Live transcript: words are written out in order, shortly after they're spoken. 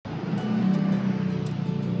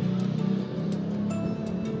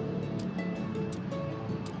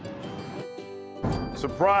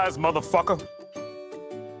Surprise, motherfucker.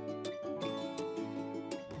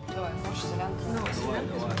 Давай, можешь солянку? Ну,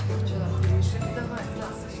 солянку давай, да.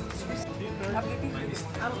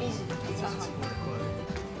 I'm easy.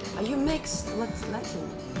 Are you mixed Latin?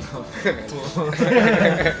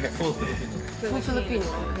 Full Filipino.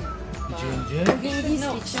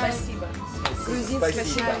 Индийский чай. Грузинский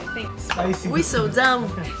чай. We so dumb,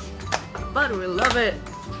 but we love it.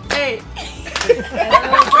 Hey!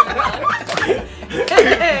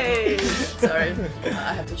 Hey! Sorry,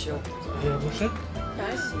 I have to chill.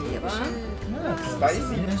 Спасибо.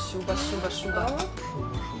 Spicy. Шуба.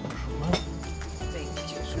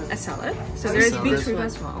 A salad. So There there's is beetroot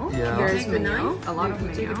as well. Yeah. There is mayo, a lot of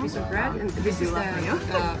mayo. Take a piece of bread, and this is the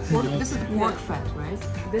this is pork fat, right?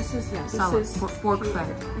 This is salad. Pork fat.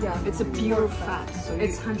 Yeah, it's a pure fat, so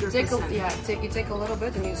it's 100%. You take a little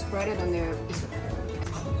bit and you spread it on the piece of bread.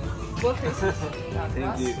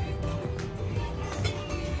 Thank you.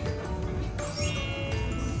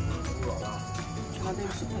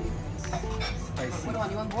 Spicy. What do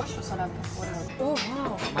you want borscht or salad? Oh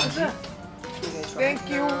wow, what's that? Thank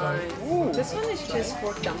you. Ooh. This one is just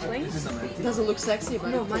pork dumplings. It doesn't look sexy, but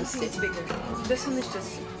No, mine's it's bigger. This one is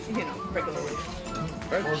just, you know, regular.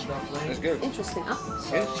 It's good. interesting. Huh?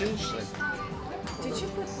 It's interesting. Did you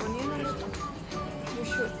put onion on it? You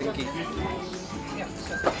should. Thank you. Yeah,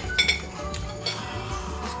 so.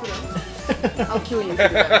 I'll kill you. If you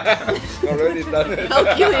do that. Already done it.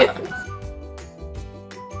 I'll kill you.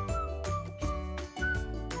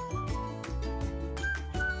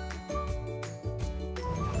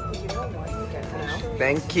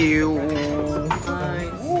 Thank you.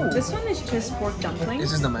 This one is just pork dumplings.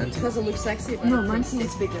 This is the man. It doesn't look sexy, but No, mine's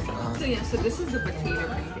it's bigger. So yeah, so this is the potato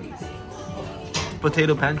pancakes.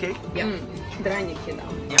 Potato pancake? Yeah. Draniki,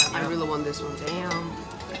 yeah, I really want this one. Damn.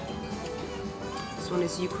 This one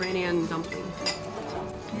is Ukrainian dumpling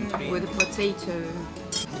with potato.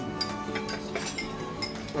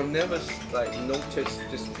 I've never noticed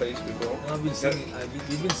this place before. I've been seeing it.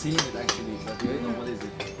 We've been seeing it actually, but we don't know what is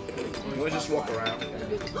it. We'll just walk around.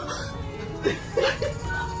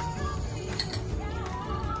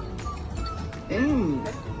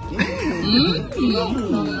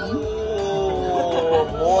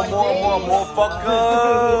 More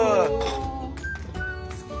fucker.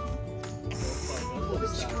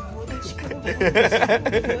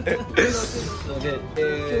 Okay.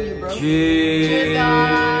 Cheers,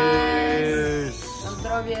 guys. На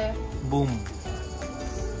здоровье. Boom.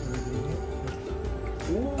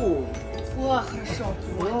 О, хорошо.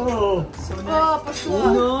 О, пошла.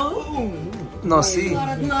 Носи.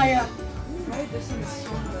 Родная.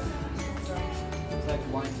 It's like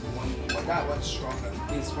one. That one's stronger.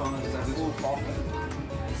 It's from It's a full coffin.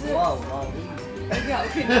 wow. Yeah,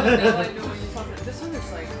 okay, now I know what you're talking about. This one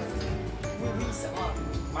is like release up.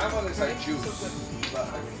 My one is like juice. But I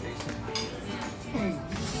can taste it.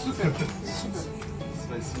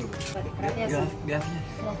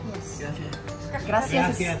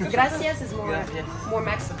 Gracias is more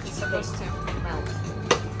Mexican. It's supposed to melt.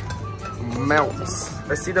 Melts.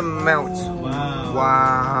 I see the melt.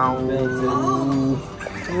 Wow.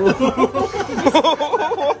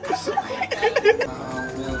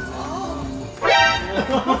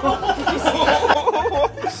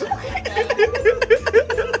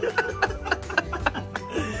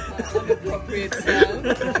 Appropriate sound.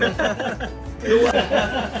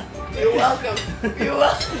 You're welcome. You're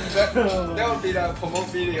welcome. That would be the promote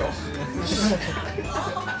video.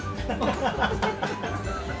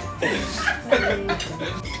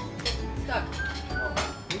 Так.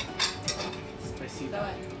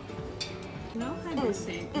 Давай. You know how they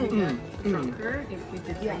say we get drunker if we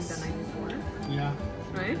did drink the night before? Yeah.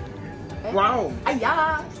 Right? Wow.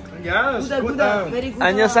 Aya. Yes. Good. Very good.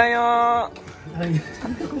 안녕하세요.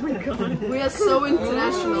 We are so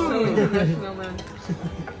international. So international, man.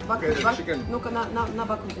 Chicken. Ну-ка, на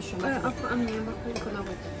бакут еще. А мне бакулька на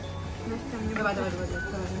вот. Настя, мне Давай.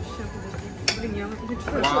 Сейчас, подожди. Блин, я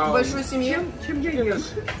Wow. В большой семье. Чем я ем?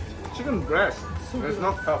 Chicken breast. It's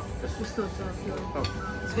not tough. It's Что это? tough.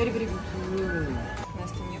 It's very, very good.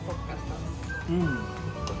 Настя, мне попка осталась.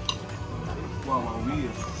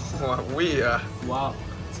 Wow, We are. Wow.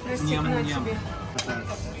 Настя, на тебе.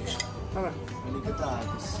 Давай.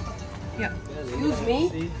 Yeah. Excuse me.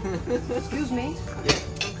 Excuse me.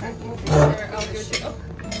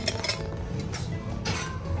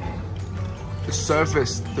 The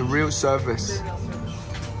surface, the real surface.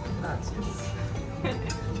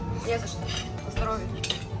 Не за что. На здоровье.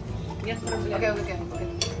 Нет проблем. Okay.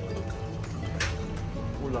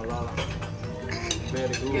 Ooh la la.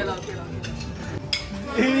 Very good. Get out.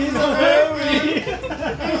 He's a berry.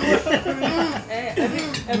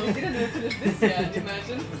 And we didn't finish this yet,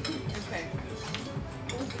 imagine. Okay.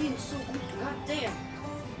 Oh, it feels so good. God damn.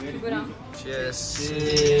 Cheers.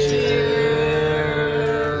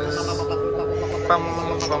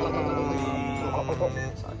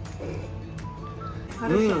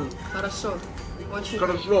 Хорошо. Очень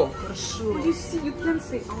Хорошо. хорошо. You see, you can't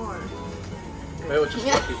say R.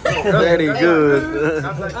 Very good.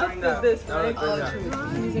 After this, right?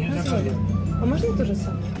 А можно то же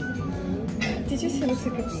самое? Did you see this?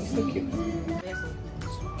 It's so cute.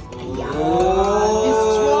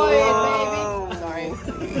 Destroy it, baby. Sorry.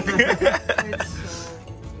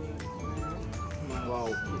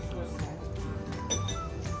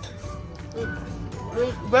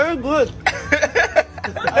 Very good.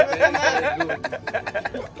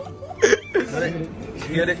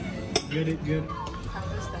 Get it? Get it, good.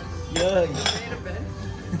 Yeah.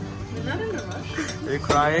 You're not in a rush. Are you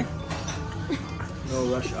crying? No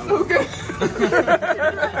rush hour. Okay.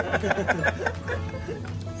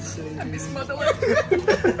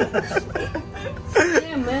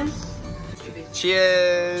 Yeah, man.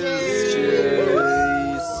 Cheers.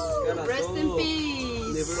 Cheers. Rest in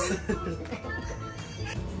peace.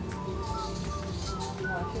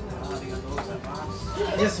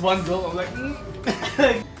 Just one go, I'm like,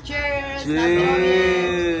 Cheers.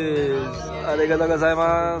 Cheers. Arigatou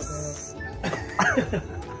gozaimasu.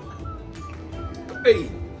 Hey.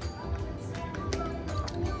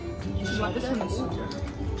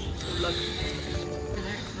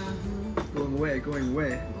 going where, going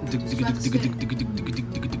where?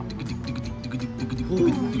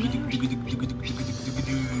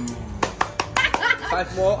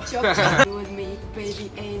 5 more. You and me, baby,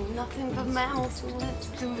 ain't nothing but mammals. So let's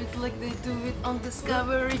do it like they do it on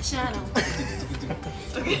Discovery Channel.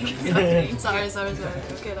 Okay, sorry.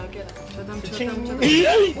 Okay, now get it.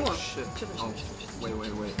 Oh shit.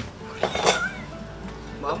 Wait.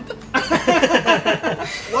 Mom?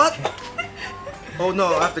 What? Oh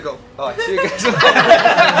no, I have to go. Alright, see you guys.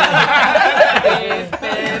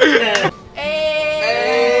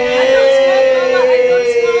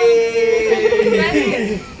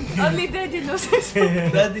 Only Daddy knows this.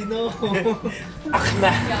 Daddy, no.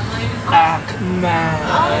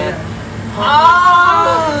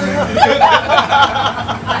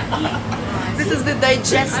 This is the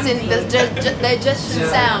digestion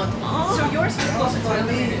sound. So yours is closer to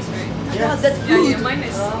Elliot's, right? Yeah, that's Yeah, food. mine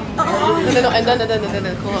is. No, and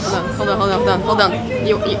then, hold on.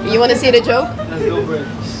 You want to see the joke? Let's go for it.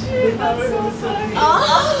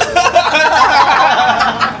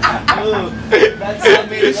 That's what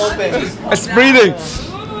made it open. It's breathing.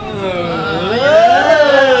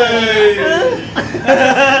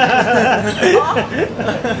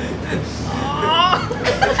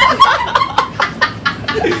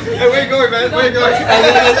 Hey, where you going, man? Where you going?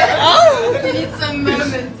 You need some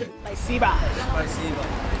moment. Spasiba.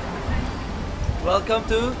 Welcome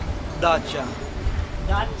to Dacha.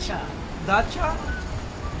 Dacha.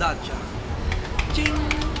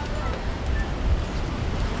 Ching.